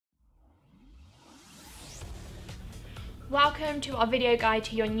Welcome to our video guide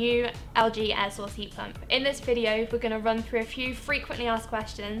to your new LG air source heat pump. In this video, we're going to run through a few frequently asked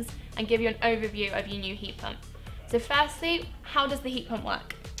questions and give you an overview of your new heat pump. So firstly, how does the heat pump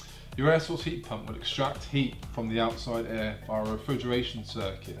work? Your air source heat pump will extract heat from the outside air via a refrigeration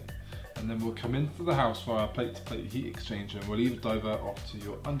circuit, and then we'll come into the house via a plate-to-plate heat exchanger, and we'll either divert off to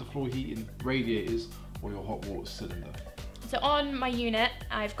your underfloor heating radiators or your hot water cylinder. So on my unit,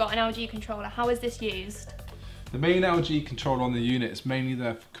 I've got an LG controller. How is this used? The main LG controller on the unit is mainly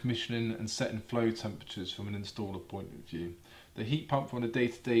there for commissioning and setting flow temperatures from an installer point of view. The heat pump on a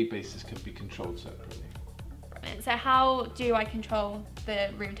day-to-day basis can be controlled separately. So how do I control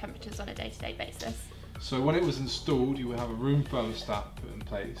the room temperatures on a day-to-day basis? So when it was installed, you will have a room thermostat put in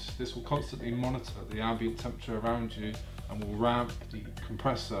place. This will constantly monitor the ambient temperature around you and will ramp the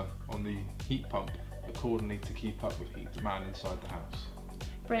compressor on the heat pump accordingly to keep up with heat demand inside the house.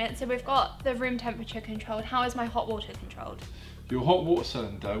 Brilliant, so we've got the room temperature controlled. How is my hot water controlled? Your hot water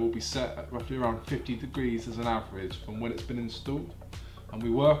cylinder will be set at roughly around 50 degrees as an average from when it's been installed. And we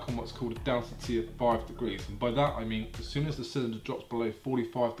work on what's called a delta T of 5 degrees. And by that I mean as soon as the cylinder drops below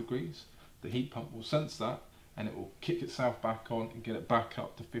 45 degrees, the heat pump will sense that and it will kick itself back on and get it back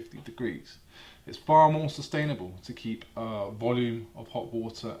up to 50 degrees. It's far more sustainable to keep a volume of hot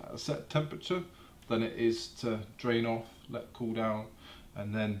water at a set temperature than it is to drain off, let cool down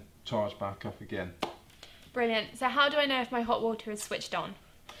and then charge back up again. Brilliant. So how do I know if my hot water is switched on?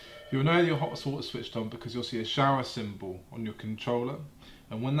 You'll know your hot water is switched on because you'll see a shower symbol on your controller,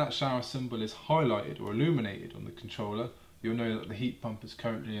 and when that shower symbol is highlighted or illuminated on the controller, you'll know that the heat pump is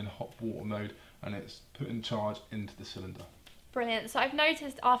currently in hot water mode and it's putting charge into the cylinder. Brilliant. So I've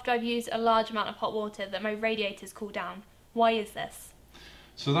noticed after I've used a large amount of hot water that my radiators cool down. Why is this?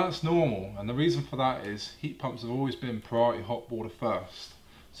 So that's normal, and the reason for that is heat pumps have always been priority hot water first.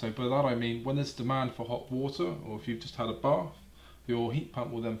 So by that I mean when there's demand for hot water, or if you've just had a bath, your heat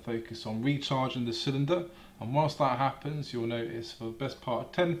pump will then focus on recharging the cylinder, and whilst that happens you'll notice for the best part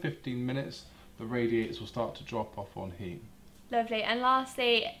of 10-15 minutes the radiators will start to drop off on heat. Lovely. And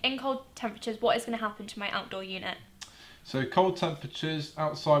lastly, in cold temperatures, what is going to happen to my outdoor unit? So cold temperatures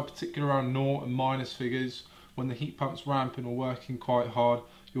outside, particularly around 0 and minus figures, when the heat pump's ramping or working quite hard,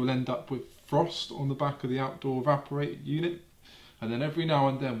 you'll end up with frost on the back of the outdoor evaporator unit. And then every now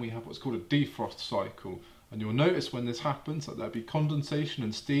and then we have what's called a defrost cycle. And you'll notice when this happens that there'll be condensation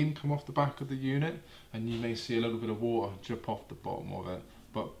and steam come off the back of the unit, and you may see a little bit of water drip off the bottom of it.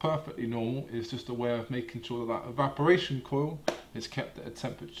 But perfectly normal. It's just a way of making sure that evaporation coil is kept at a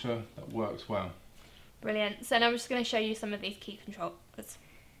temperature that works well. Brilliant. So now I'm just going to show you some of these key controls.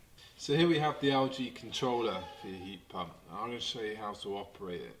 So here we have the LG controller for your heat pump. I'm going to show you how to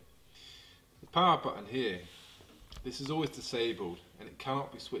operate it. The power button here, this is always disabled and it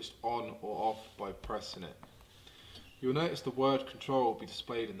cannot be switched on or off by pressing it. You'll notice the word control will be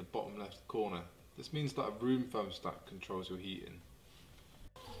displayed in the bottom left corner. This means that a room thermostat controls your heating.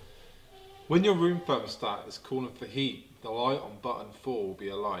 When your room thermostat is calling for heat, the light on button 4 will be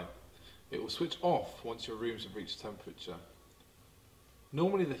alight. It will switch off once your rooms have reached temperature.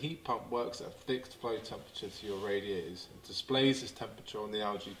 Normally the heat pump works at a fixed flow temperature to your radiators and displays this temperature on the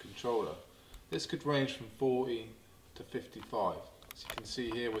LG controller. This could range from 40 to 55. As you can see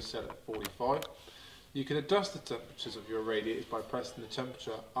here we're set at 45. You can adjust the temperatures of your radiators by pressing the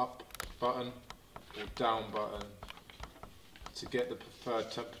temperature up button or down button to get the preferred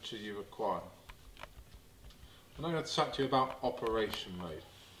temperature you require. And I'm going to chat to you about operation mode.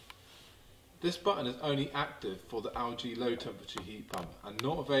 This button is only active for the LG low temperature heat pump and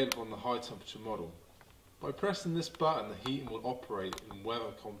not available on the high temperature model. By pressing this button the heating will operate in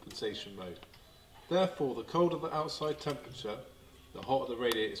weather compensation mode. Therefore the colder the outside temperature, the hotter the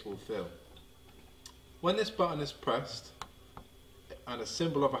radiators will feel. When this button is pressed and a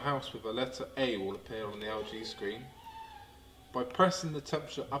symbol of a house with a letter A will appear on the LG screen, by pressing the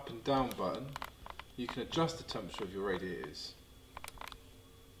temperature up and down button you can adjust the temperature of your radiators.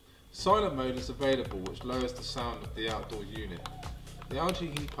 Silent mode is available, which lowers the sound of the outdoor unit. The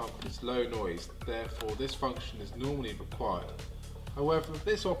LG heat pump is low noise, therefore this function is normally required. However, if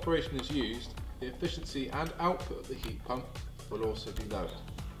this operation is used, the efficiency and output of the heat pump will also be lowered.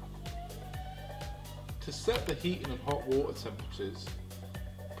 To set the heating and hot water temperatures,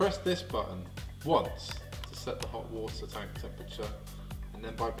 press this button once to set the hot water tank temperature, and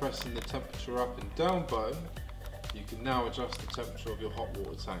then by pressing the temperature up and down button, you can now adjust the temperature of your hot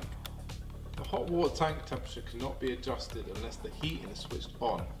water tank. The hot water tank temperature cannot be adjusted unless the heating is switched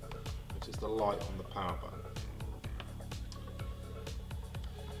on, which is the light on the power button.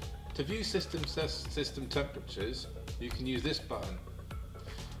 To view system temperatures, you can use this button.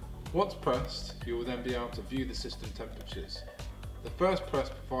 Once pressed, you will then be able to view the system temperatures. The first press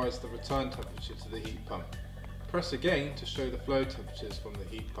provides the return temperature to the heat pump. Press again to show the flow temperatures from the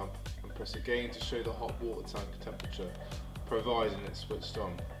heat pump, and press again to show the hot water tank temperature, providing it's switched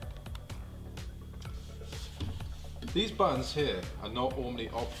on. These buttons here are not normally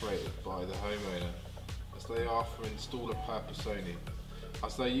operated by the homeowner, as they are for installer purpose only,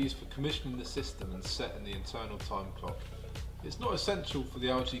 as they are used for commissioning the system and setting the internal time clock. It's not essential for the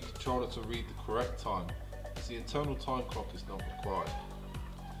LG controller to read the correct time, as the internal time clock is not required.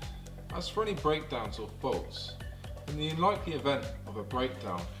 As for any breakdowns or faults, in the unlikely event of a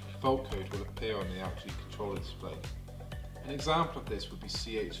breakdown, a fault code will appear on the LG controller display. An example of this would be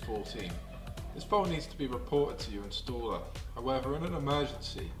CH14. This fault needs to be reported to your installer. However, in an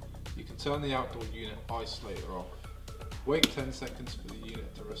emergency, you can turn the outdoor unit isolator off, wait 10 seconds for the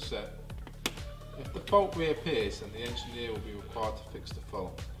unit to reset. If the fault reappears, then the engineer will be required to fix the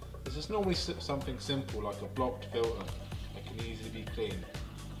fault. This is normally something simple like a blocked filter that can easily be cleaned.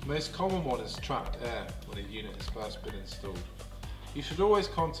 The most common one is trapped air when a unit has first been installed. You should always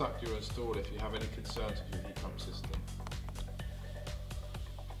contact your installer if you have any concerns with your heat pump system.